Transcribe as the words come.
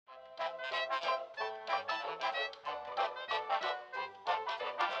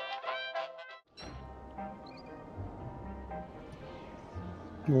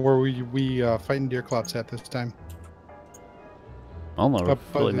Where we fighting deer clops at this time? I don't know. Up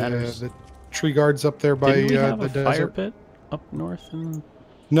by Really matters. the tree guards up there by Didn't we have the a fire desert. pit up north? And...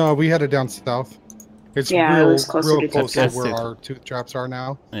 No, we had it down south. It's Yeah, real, it was closer real to close to Texas. where our tooth traps are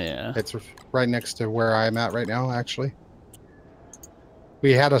now. Yeah. It's right next to where I'm at right now, actually.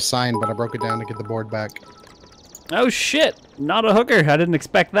 We had a sign, but I broke it down to get the board back. Oh shit! Not a hooker. I didn't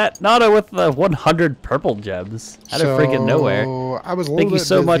expect that. Nada with the 100 purple gems out of freaking nowhere. I was a Thank little you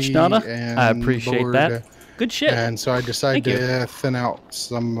so much, busy Nana. I and appreciate bored, that. Good shit. And so I decided to thin out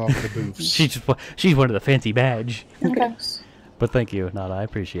some of the booths. She's wanted a fancy badge. Okay. But thank you, Nada. I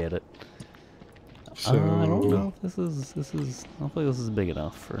appreciate it. So I don't know if this is. I don't think this is big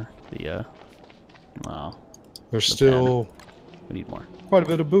enough for the. No. There's the still pen. We need more. quite a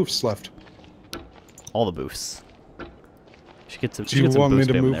bit of booths left. All the booths. She gets some. Do you want me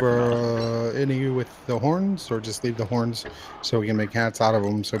to move any with the horns, or just leave the horns so we can make hats out of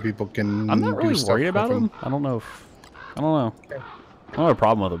them so people can? I'm not really do stuff worried with about them. I don't know. I don't know. I don't have a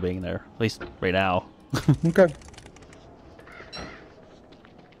problem with it being there, at least right now. Okay.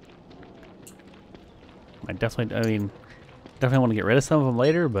 I definitely want to get rid of some of them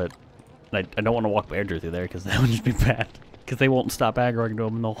later, but I don't want to walk Beardrew through there because that would just be bad. Because they won't stop aggroing to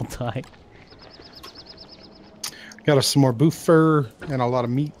them the whole time. Got us some more booth fur and a lot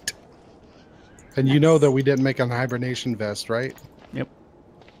of meat. And you know that we didn't make an hibernation vest, right? Yep.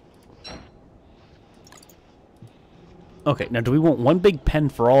 Okay, now do we want one big pen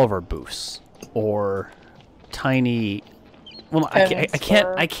for all of our booths, or tiny? Well,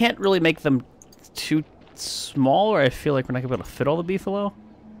 I can't really make them too small, or I feel like we're not gonna be able to fit all the beefalo.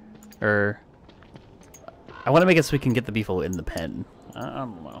 Or I want to make it so we can get the beefalo in the pen. I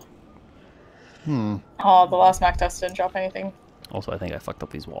don't know. Oh, the last Mac test didn't drop anything. Also, I think I fucked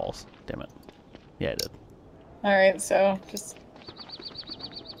up these walls. Damn it. Yeah, I did. Alright, so just...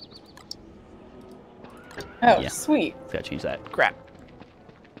 Oh, Yeah. sweet. Forgot to use that. Crap.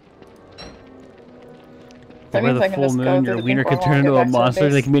 That Over means the I can full just go moon, through your the wiener pink could turn wormhole into and a get back to the monster.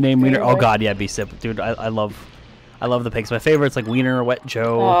 They base can be named Wiener. right Oh away. god, yeah, be simple, dude. I love the pigs. My favorite's like Wiener, Wet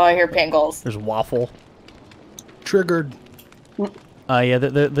Joe. Oh, I hear Pangolls. There's Waffle. Triggered. Yeah,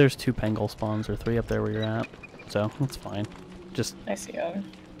 there's 2 Pangol spawns or 3 up there where you're at, so that's fine. Just I see them.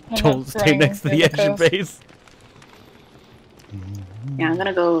 Joel, stay next to the edge of base. Yeah, I'm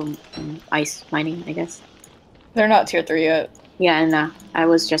gonna go ice mining, I guess. They're not tier 3 yet. Yeah, and I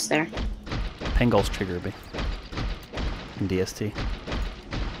was just there. Pangol's trigger be in DST.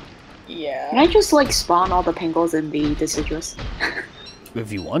 Yeah. Can I just like spawn all the pangolls in the deciduous?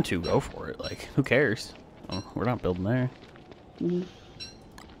 If you want to, go for it. Like, who cares? Oh, we're not building there.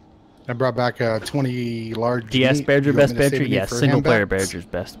 I brought back 20 large. DS meat. Beardrew You want best me to save Beardrew? any Yes, for single player handbacks? Beardrew's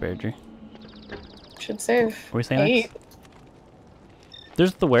best Beardrew. Should save. What are we saying 8. next?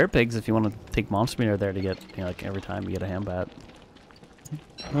 There's the werepigs if you want to take monster meter there to get, you know, like every time you get a handbat.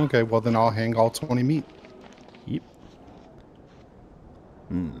 Okay, well then I'll hang all 20 meat. Yep.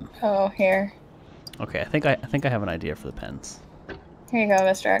 Oh, here. Okay, I think I have an idea for the pens. Here you go,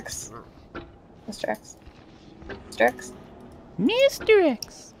 Mr. X. Mr. X. Mr. X. Mr.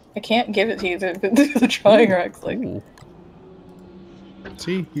 X. I can't give it to you the drawing Rex. Like, Ooh.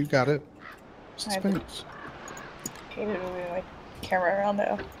 See, you got it. Suspense. hated moving my camera around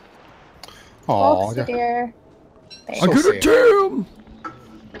though. Aw, Volx, dear. Thanks. I got a Tam!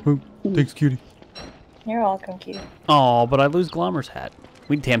 Oh, thanks, cutie. You're welcome, cutie. Oh, but I lose Glommer's hat.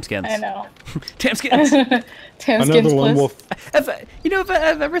 We need Tam skins. I know. Tam skins! Tam skins, Another one will. If I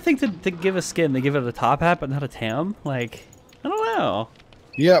ever think to give a skin, they give it a top hat, but not a Tam. Like, I don't know.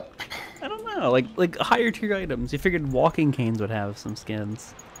 Yep. I don't know. Like higher tier items. You figured walking canes would have some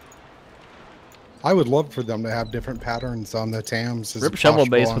skins. I would love for them to have different patterns on the Tams. As Rip a shovel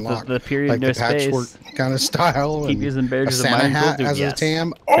possible base with unlock. the period like no the patchwork space. kind of style. Keep and using bears a as a Santa mine hat dude, as yes, a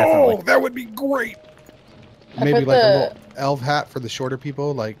Tam. definitely. Oh, that would be great. I Maybe put like a the- little elf hat for the shorter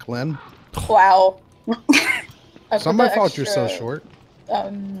people, like Glenn. Wow. I It's put not my the fault you're so extra, short.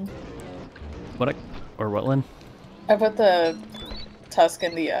 What, Lynn? I put the tusk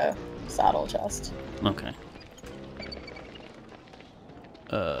in the saddle chest. Okay.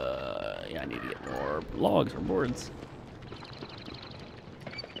 Yeah, I need to get more logs or boards.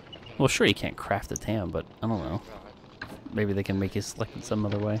 Well, sure, you can't craft a Tam, but I don't know. Maybe they can make you select it some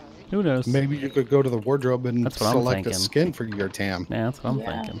other way. Who knows? Maybe you could go to the wardrobe and That's what I'm select a thinking. skin for your Tam. Yeah, that's what I'm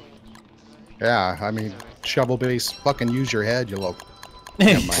Yeah. thinking. Yeah, I mean, shovel base, fucking use your head, you little.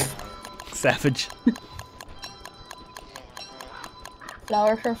 Never mind. Savage.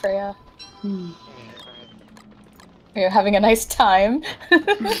 Flower from Freya. You're having a nice time.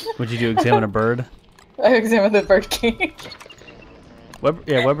 What'd you do? Examine a bird? I examined the bird cage.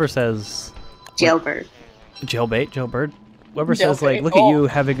 Weber says... Jailbird. Jailbird? Weber says, like, look at you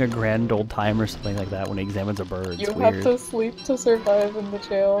having a grand old time or something like that when he examines a bird. It's you weird. have to sleep to survive in the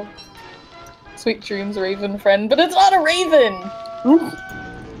jail. Sweet dreams, raven friend, but it's not a raven!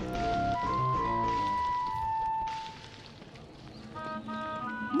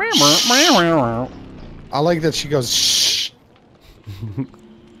 I like that she goes, shh.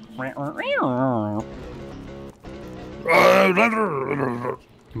 My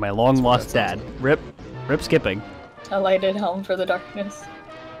long lost dad. Rip skipping. A lighted helm for the darkness.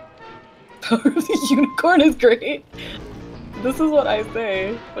 Power of the unicorn is great. This is what I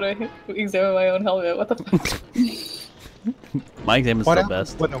say when I examine my own helmet. What the fuck? My exam is the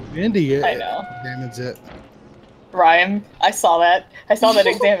best. When a windy I know. examines it. Rhyme. I saw that. I saw that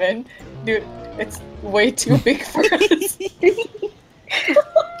examine. Dude, it's way too big for us.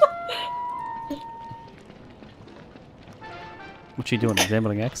 What you doing?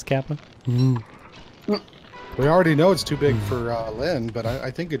 Examining X, Kappa? We already know it's too big for Lynn, but I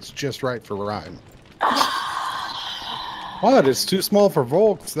think it's just right for Rhyme. What? It's too small for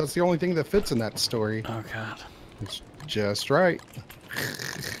Volx. That's the only thing that fits in that story. Oh god. It's just right.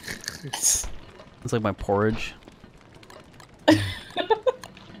 It's like my porridge.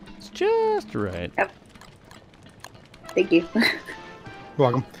 It's just right. Yep. Thank you. You're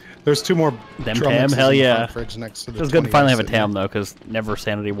welcome. There's 2 more. Them Tam, hell yeah. Fridge next to the It was good to 20 finally have a sitting Tam though, because never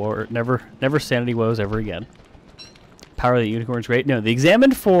sanity woes ever again. Power of the unicorn's great. No, the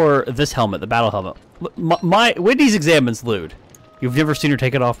examined for this helmet, the battle helmet. My Whitney's examines lewd. You've never seen her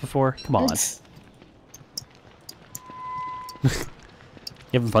take it off before? Come on. You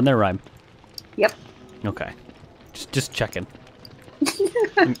having fun there, Rhyme? Yep. Okay. Just checking.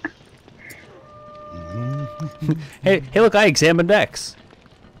 hey, look! I examined X.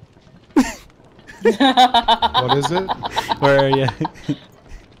 What is it? Where are you?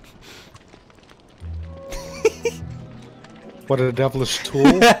 What a devilish tool!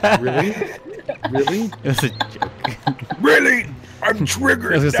 Really? Really? It was a joke. Really? I'm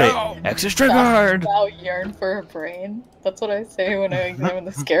triggered I was gonna now. say, X is triggered! Now yearn for a brain. That's what I say when I examine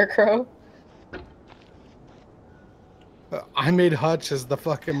the scarecrow. I made Hutch as the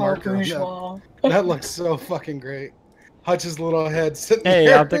fucking marker. That looks so fucking great. Hutch's little head sitting Hey,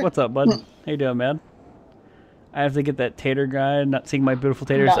 there. Optic, what's up, bud? How you doing, man? I have to get that tater guy. Not seeing my beautiful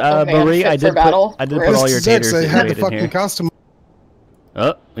taters. Not the man Marie, fit I for did battle. put all your taters I that had you the ate in fucking here. costume.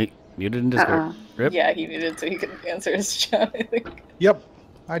 Oh, you didn't Discord. Rip. Yeah, he needed so he could answer his chat, I think. Yep,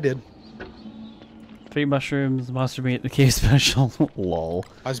 I did. 3 mushrooms, monster meat, the cave special. Lol.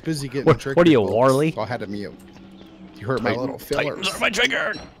 I was busy getting What triggered. are you, books, Warley? So I had to mute. You hurt my little fillers. Titans are my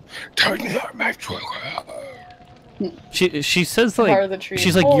trigger. Titans are my trigger. She says Power like of the trees.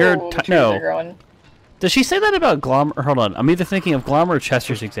 she's like Oh, you're trees are no. growing. Does she say that about Glommer? Hold on, I'm either thinking of Glommer or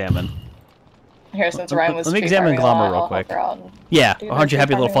Chester's examine. Here, since Ryan was Let me tree examine farming, Glommer I'll real help quick. her out. Yeah, Do aren't you the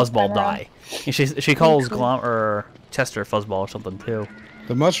happy tree little farming fuzzball time around. die? And she calls Glommer or Chester fuzzball or something too.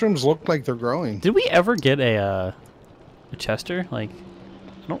 The mushrooms look like they're growing. Did we ever get a Chester? Like,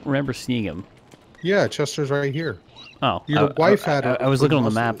 I don't remember seeing him. Yeah, Chester's right here. Oh, Your wife had I was looking on the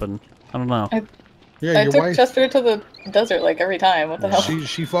map and I don't know. Yeah, I your took wife. Chester to the desert like every time. What the hell?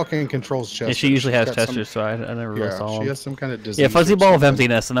 She fucking controls Chester. Yeah, she usually has She's got Chester, so I never really Yeah, saw she him. has some kind of disease. Yeah, fuzzy or ball of something.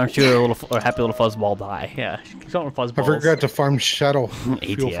 emptiness, and aren't you a happy little fuzzball die? Yeah, she keeps on with I fuzzballs. forgot to farm shuttle fuel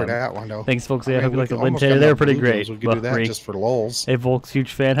ATM. for that one though. Thanks, folks. Yeah, I mean, hope you like the we lid almost tater. got They were enough pretty blue great. jewels. We could do that Buffrey. just for lols. Hey, Volx,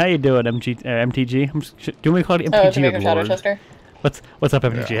 huge fan. How you doing, MTG? Do you want me to call it To MTG make or a shout out, Lord? Chester. What's up,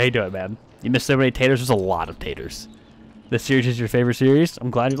 MTG? How you doing, man? You missed so many taters. There's a lot of taters. This series is your favorite series. I'm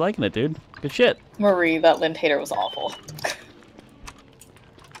glad you're liking it, dude. Good shit. Marie, that Lynn Tater was awful.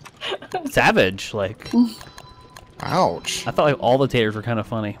 Savage, like. Ouch. I thought like all the taters were kind of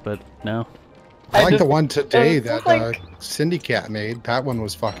funny, but no. I like just- the one today it was that like- Cindy Cat made. That one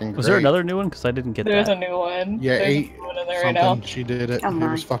was fucking great. Was there another new one? Because I didn't get There's that. a new one. Yeah, There's a 8 new one in there right something. now. She did it. Oh It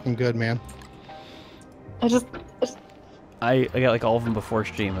my. was fucking good, man. I just I got like all of them before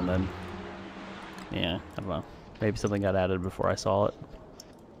stream, and then yeah, I don't know. Maybe something got added before I saw it.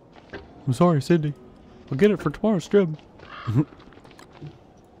 I'm sorry, Cindy. I'll get it for tomorrow's stream.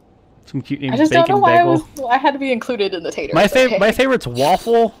 Some cute name. I just don't know Bacon why Bagel. I had to be included in the tater. My favorite's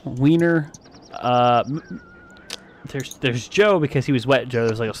waffle, wiener. There's Joe because he was wet Joe.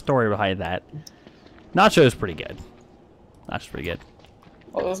 There's like a story behind that. Nacho is pretty good. Nacho's pretty good.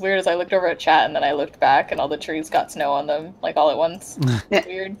 What was weird is I looked over at chat and then I looked back and all the trees got snow on them like all at once. It's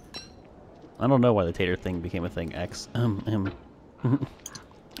weird. I don't know why the tater thing became a thing.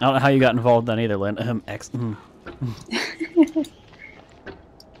 I don't know how you got involved then either, Lynn. You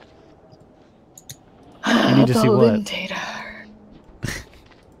need to see what?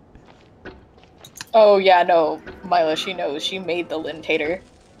 Oh yeah, no, Mila, she knows. She made the lintater.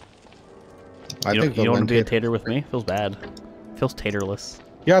 You don't want to be a tater with me? Feels bad. Feels taterless.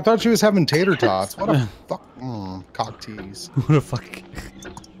 Yeah, I thought she was having tater tots. What a fuck. Cock tease. What a fuck.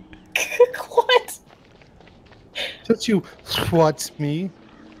 What? Since you swats me.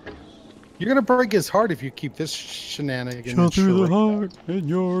 You're gonna break his heart if you keep this shenanigan. Show through the heart and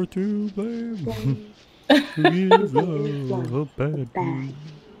you're to blame.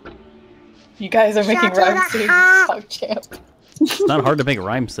 You guys are making rhymes sing. Fuck champ. It's not hard to make a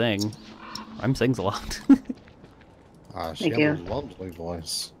rhyme sing. Rhyme sings a lot. She has a lovely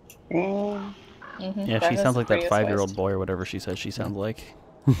voice. Yeah, she sounds like that 5-year-old boy or whatever she says she sounds like.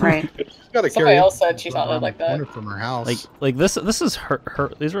 Right. Somebody else said she sounded like that. From her house. Like this is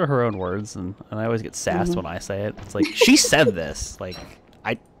her these are her own words, and I always get sassed when I say it. It's like she said this. Like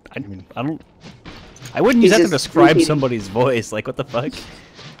I wouldn't use that to describe somebody's voice. Like what the fuck?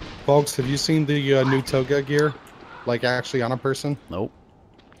 Folks, have you seen the new toga gear? Like actually on a person? Nope.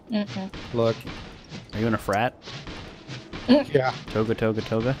 Look. Are you in a frat? Yeah. Toga. Chug.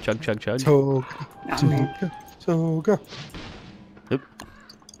 Toga. Oop.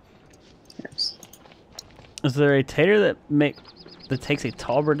 Is there a tater that takes a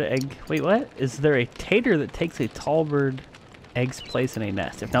tall bird egg? Wait, what? Is there a tater that takes a tall bird egg's place in a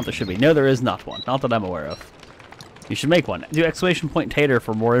nest? If not, there should be. No, there is not one. Not that I'm aware of. You should make one. Do ! Tater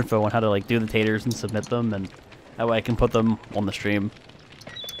for more info on how to like do the taters and submit them, and that way I can put them on the stream.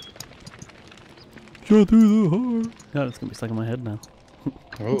 Show through the heart. God, it's gonna be stuck in my head now.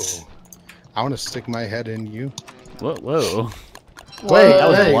 Oh, I want to stick my head in you. Whoa. Wait, that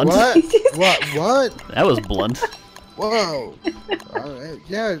was blunt. What? That was blunt. Whoa.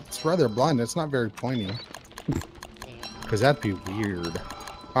 Yeah, it's rather blunt. It's not very pointy. Because that'd be weird.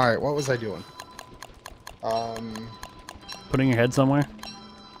 Alright, what was I doing? Putting your head somewhere?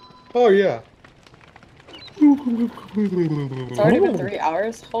 Oh, yeah. It's already been 3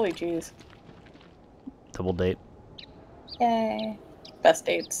 hours? Holy jeez. Double date. Yay. Best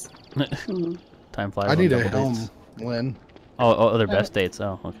dates. Time flies. I need a helm, dates. Lynn. Oh, they're best dates.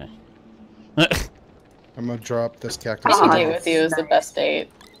 Oh, okay. I'm gonna drop this cactus. Being a date with you is the best date.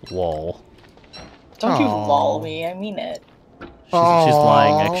 Lol. Don't you lol me, I mean it. She's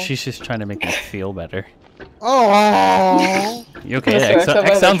lying. She's just trying to make me feel better. Oh. You okay? X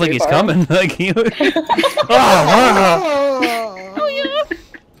sounds like he's coming. Like you. Oh yeah.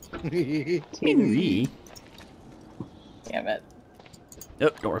 Damn it.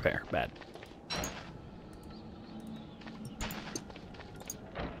 Nope, don't repair. Bad.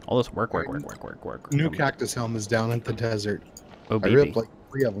 All this work. New cactus helm is down in the desert. Oh, I ripped like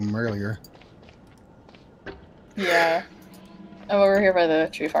 3 of them earlier. Yeah. I'm over here by the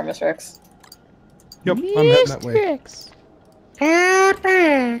tree farm, Mr. X. Yep, I'm heading that way.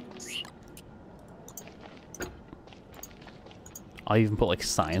 I'll even put like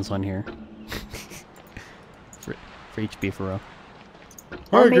signs on here for each beefero.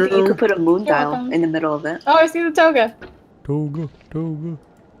 Or maybe you could put a moon dial in the middle of it. Oh, I see the toga. Toga.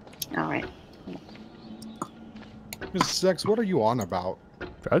 Alright. Mrs. X, what are you on about?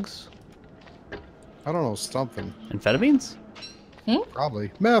 Drugs? I don't know, something. Amphetamines?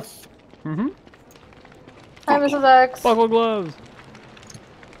 Probably. Meth. Mm-hmm. Hi, Mrs. X. Buckle gloves.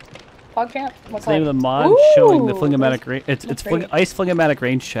 PogChamp? What's the name of the mod showing the Flingomatic range. It's Ice Flingomatic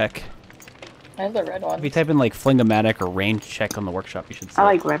range check. I have the red one. If you type in like Flingomatic or range check on the workshop, you should see. I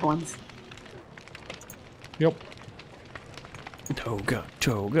like red ones. Yep. Toga.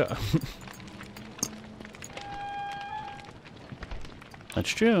 That's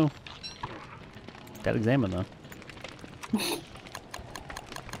true. Gotta examine though.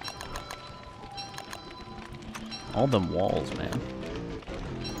 All them walls, man.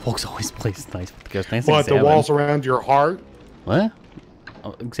 Folks always plays nice with the ghost. Nice. What, the walls around your heart? What?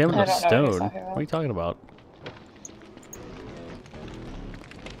 Oh, examine the stone. What are you talking about?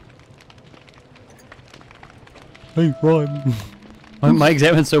 Hey, rhyme. my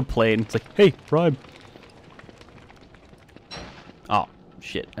examine's so plain. It's like, hey, rhyme. Oh,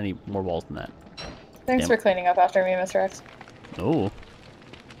 shit. I need more walls than that. Thanks for cleaning up after me, Mr. X. Oh.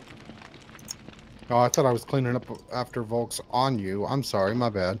 Oh, I thought I was cleaning up after Volx on you. I'm sorry, my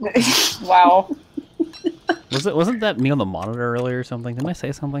bad. Wow. Wasn't that me on the monitor earlier or something? Didn't I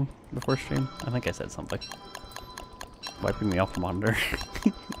say something before stream? I think I said something. Wiping me off the monitor.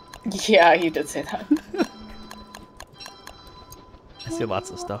 Yeah, you did say that. I see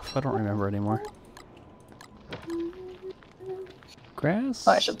lots of stuff. I don't remember anymore. Grass?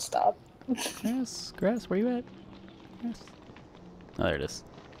 Oh, I should stop. Grass, where you at? Grass. Oh, there it is.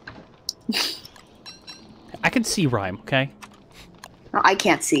 I can see Rhyme, okay? No, I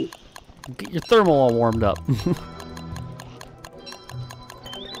can't see. Get your thermal all warmed up.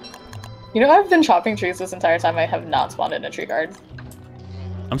 You know, I've been chopping trees this entire time. I have not spawned in a tree guard.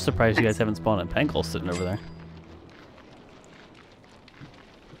 I'm surprised you guys haven't spawned in Pangol sitting over there.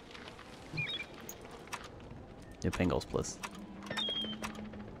 Yeah, Pangol's bliss.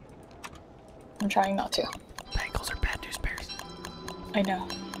 I'm trying not to. Pangol's are bad news bears. I know.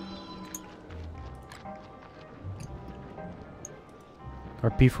 Our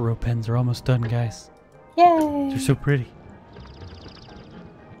beefaro pens are almost done, guys. Yay! They're so pretty.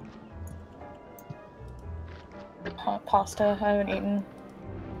 Hot pasta. I haven't eaten.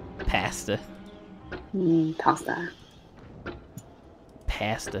 Pasta. Pasta.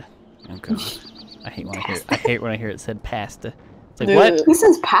 Pasta. Oh god. I hate when I hear it. I hate when I hear it said pasta. It's like Ugh. what? Who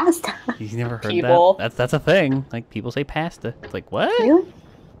says pasta? You've never heard People. that? That's a thing. Like people say pasta. It's like what? Really?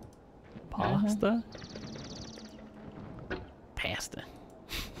 Pasta? Pasta.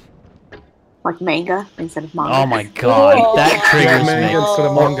 Like manga instead of manga. Oh my god, Whoa. that Yeah, triggers manga me. instead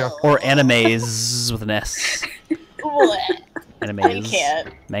of manga. Or animes with an S. Animes. I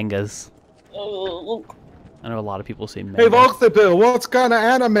can't. Mangas. Ugh. I know a lot of people say manga. Hey, Volx, what kind of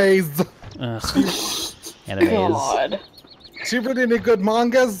animes? Ugh. Animes. God. She read any good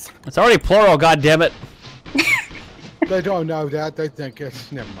mangas? It's already plural, goddammit. They don't know that. They think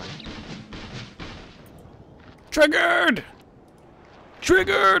it's... Never mind. Triggered!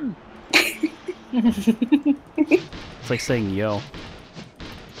 Triggered! It's like saying yo.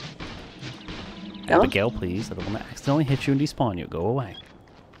 Yo? Abigail, please. I don't want to accidentally hit you and despawn you. Go away.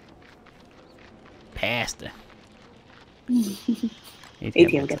 Pasta.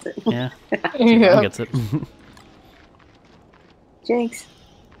 ATM gets it. Yeah. Yeah. Gets it. Jinx.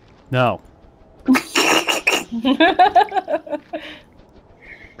 No.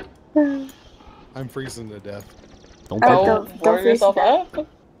 I'm freezing to death. Don't Oh, do don't Warm freeze yourself to death. up.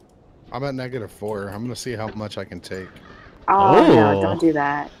 I'm at -4. I'm gonna see how much I can take. Oh, Oh. no, don't do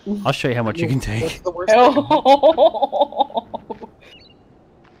that. I'll show you how much you can take. That's the worst thing. Oh.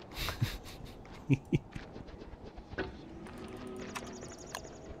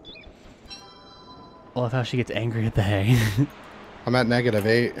 I love how she gets angry at the hay. I'm at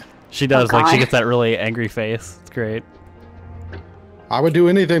 -8. She does, Oh, like, she God. gets that really angry face. It's great. I would do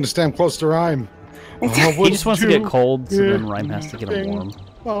anything to stand close to Rhyme. He just wants to get cold, so then Rhyme has to get him warm.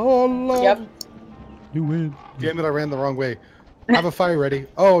 Oh, Lord. Yep. You win. Damn it, I ran the wrong way. I have a fire ready.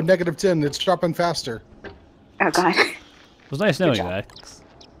 Oh, -10. It's dropping faster. Oh god. It was nice knowing you, job. X.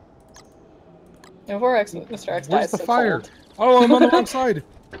 Before Mr. X Where's dies the so fire? cold. Oh, I'm on the wrong side.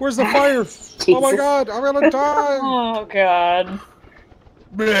 Where's the fire? Oh my Jesus. god, I'm gonna die. Oh god.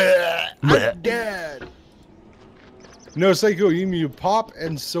 Bleh, Bleh. I'm dead. No, Psycho Emu pop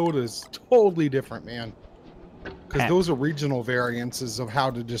and soda is totally different, man. Because Pat. those are regional variances of how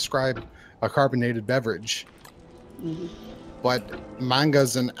to describe a carbonated beverage. Mhm. But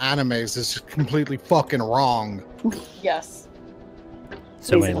mangas and animes is completely fucking wrong. Yes.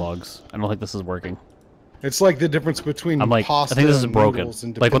 So many Reasonable. logs. I don't think this is working. It's like the difference between I'm like, I pasta think this is and broken. noodles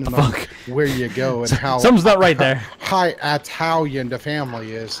and Like, what the depending on fuck? where you go and how Something's not right there. high Italian the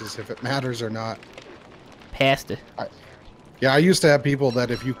family is if it matters or not. Pasta. Yeah, I used to have people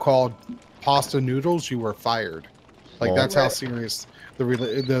that if you called pasta noodles, you were fired. Like Well- that's how Right. serious the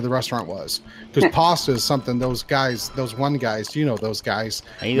restaurant was. Because pasta is something those guys, those one guys, you know those guys.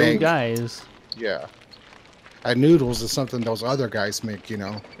 Hey, those make. guys. Yeah. And noodles is something those other guys make, you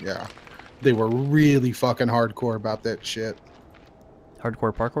know. Yeah. They were really fucking hardcore about that shit.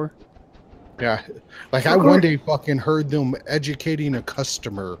 Hardcore parkour? Yeah. Like I one day fucking heard them educating a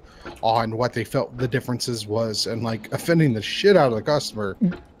customer on what they felt the differences was and like offending the shit out of the customer.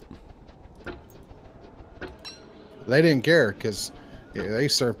 They didn't care because they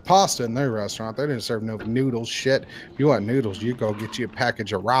served pasta in their restaurant. They didn't serve no noodles shit. If you want noodles, you go get you a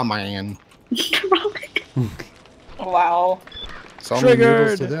package of ramen. Wow. So many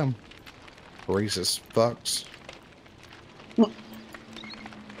noodles Triggered. to them. Racist fucks.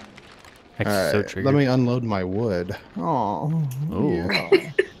 X is so Alright, triggered. let me unload my wood. Oh, Ooh. yeah.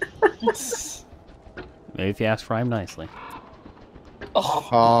 Maybe if you ask Rhyme nicely.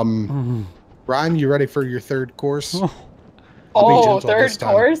 Oh, Ryan, you ready for your third course? I'll be oh gentle third this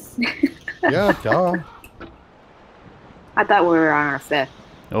time. course? Yeah, duh. I thought we were on our fifth.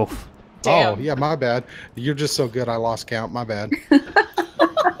 Oof. Damn. Oh, yeah, my bad. You're just so good I lost count. My bad.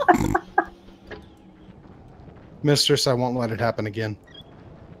 Mistress, I won't let it happen again.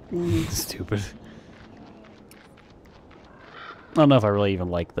 Stupid. I don't know if I really even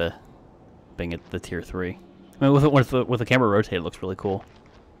like the being at the tier 3. I mean, with the camera rotated, it looks really cool.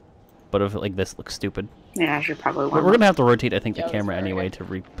 But if like this looks stupid. Yeah, I should probably. We're gonna have to rotate, I think, the camera anyway to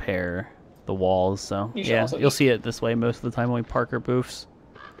repair the walls. So yeah, you'll see it this way most of the time when we park our booths.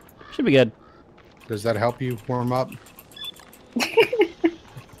 Should be good. Does that help you warm up?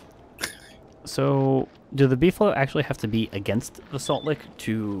 So, do the beefalo actually have to be against the salt lick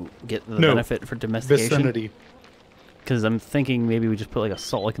to get the benefit for domestication? Vicinity. Because I'm thinking maybe we just put like a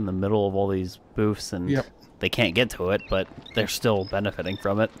salt lick in the middle of all these booths and they can't get to it, but they're still benefiting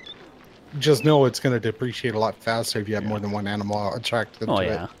from it. Just know it's going to depreciate a lot faster if you have more than one animal attracted to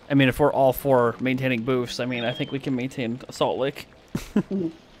it. I mean, if we're all for maintaining booths, I mean, I think we can maintain a salt lick.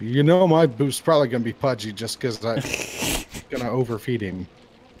 You know my booth's probably going to be pudgy just because I'm going to overfeed him.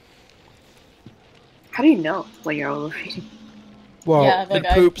 How do you know when you're overfeeding? Well, yeah, like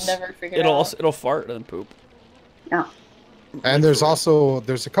it poops. I've never figured out. It'll fart and then poop. No. And there's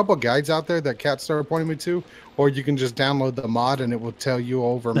a couple guides out there that Kat started pointing me to, or you can just download the mod and it will tell you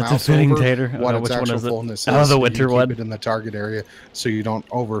over mouse over what its actual fullness is. Oh, the winter one. Keep it in the target area so you don't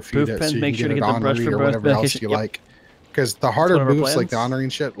overfeed it. So you make can sure get to it get the brush honorary for or whatever else you like. Because the harder boosts, like the honoring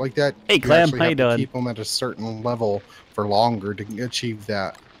shit like that, hey, you Clam, actually how have you to doing? keep them at a certain level for longer to achieve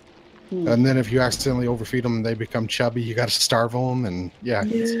that. And then if you accidentally overfeed them, they become chubby. You got to starve them, and yeah.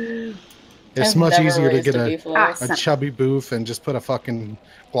 It's much easier to get a chubby booth and just put a fucking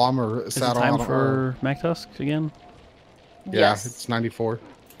glom or saddle on. Is it time for MacTusk again? Yeah, yes. It's 94.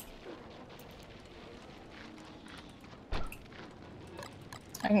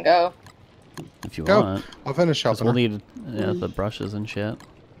 I can go. If you want. I'll finish helping. We'll need the brushes and shit.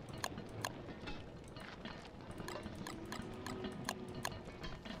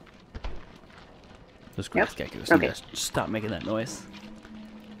 Those grass geckos. Okay. Just stop making that noise.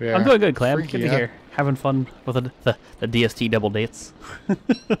 Yeah. I'm doing good, Clam. Good to hear. Having fun with the DST double dates. You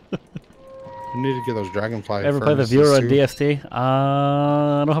need to get those dragonfly. Ever play the viewer on DST?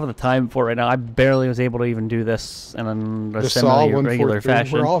 I don't have the time for it right now. I barely was able to even do this in a semi-regular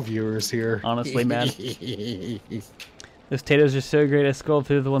fashion. We're all viewers here. Honestly, man. Those taters are so great. I scrolled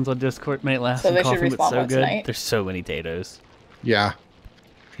through the ones on Discord. Mate last and coffee, but so good. Tonight. There's so many taters. Yeah.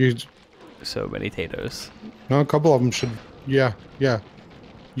 Huge. So many taters. No, a couple of them should. Yeah.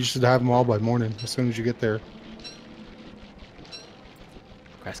 You should have them all by morning as soon as you get there.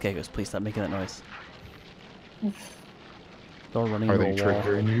 Grass geckos, please stop making that noise. They're running into the wall.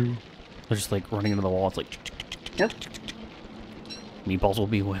 Triggering you? They're just like running into the wall. It's like. Meatballs will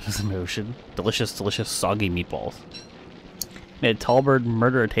be wet as an ocean. Delicious, delicious, soggy meatballs. Made a tall bird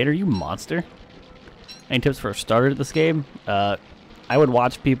murder a tater, you monster. Any tips for a starter at this game? I would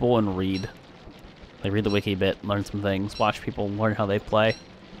watch people and read. Like read the wiki bit, learn some things, watch people learn how they play.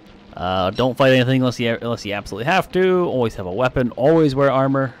 Don't fight anything unless you absolutely have to. Always have a weapon. Always wear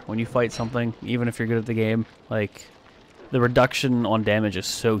armor when you fight something, even if you're good at the game. Like, the reduction on damage is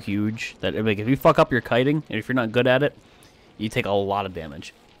so huge that like, if you fuck up your kiting, and if you're not good at it, you take a lot of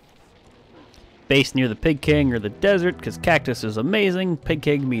damage. Base near the Pig King or the desert, because cactus is amazing. Pig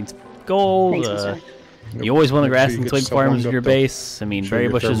King means gold. You always want the grass and twig farms in your base. I mean, berry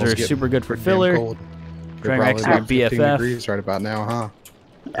bushes are super good for filler. Drawing racks are BFF. Degrees right about now, huh?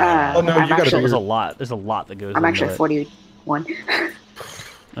 Oh no, there's a lot. There's a lot that goes. I'm actually 41.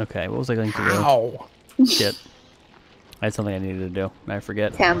 Okay, what was I going to do? Ow. Shit. I had something I needed to do. I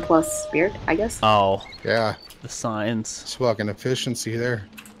forget. 10 plus spirit, I guess. Oh. Yeah. The signs. It's fucking efficiency there.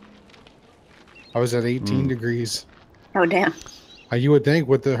 I was at 18 degrees. Oh damn. You would think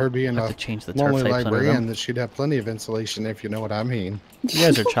with her being a lonely librarian that she'd have plenty of insulation, if you know what I mean. You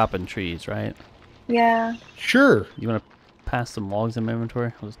guys are chopping trees, right? Yeah. Sure. You want to pass some logs in my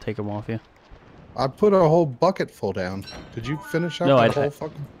inventory? I'll just take them off you. I put a whole bucket full down. Did you finish up I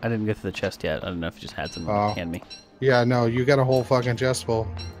didn't get to the chest yet. I don't know if you just had some to hand me. Yeah, no, you got a whole fucking chest full.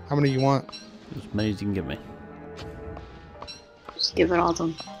 How many you want? As many as you can give me. Just give it all to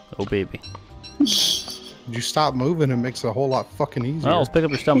him. Oh, baby. You stop moving, it makes it a whole lot fucking easier. Well, let's pick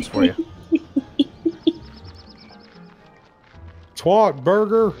up your stumps for you. Twat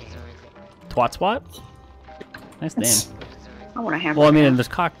burger. Twat swat? Nice name. I want to hamburger. Well, I mean, there's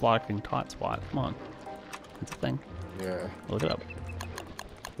cock blocking twat swat. Come on. That's a thing. Yeah. Look it up.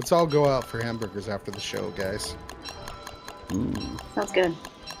 Let's all go out for hamburgers after the show, guys. Sounds good.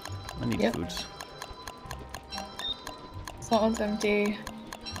 I need foods. That one's empty.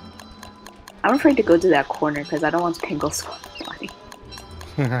 I'm afraid to go to that corner because I don't want Pingles flying.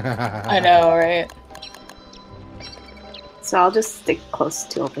 I know, right? So I'll just stick close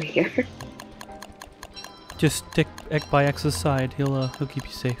to over here. Just stick by X's side. He'll keep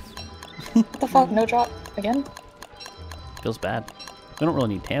you safe. What the fuck? No drop again? Feels bad. We don't really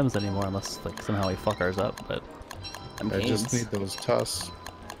need Tams anymore unless like somehow we fuck ours up, but I just need those tusks.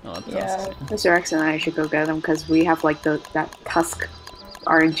 Oh, Yeah. Mr. X and I should go get them because we have like that tusk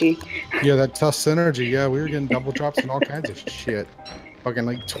RNG. Yeah, that tusk synergy. Yeah, we were getting double drops and all kinds of shit. Fucking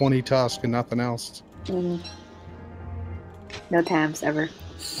like 20 tusk and nothing else. Mm-hmm. No Tams ever.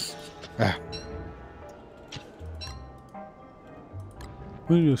 Ah.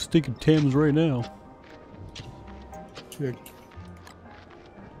 We're gonna stick in Tams right now.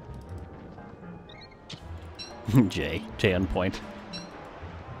 Jay on point.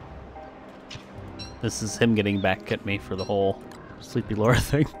 This is him getting back at me for the whole Sleepy Laura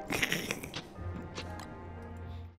thing.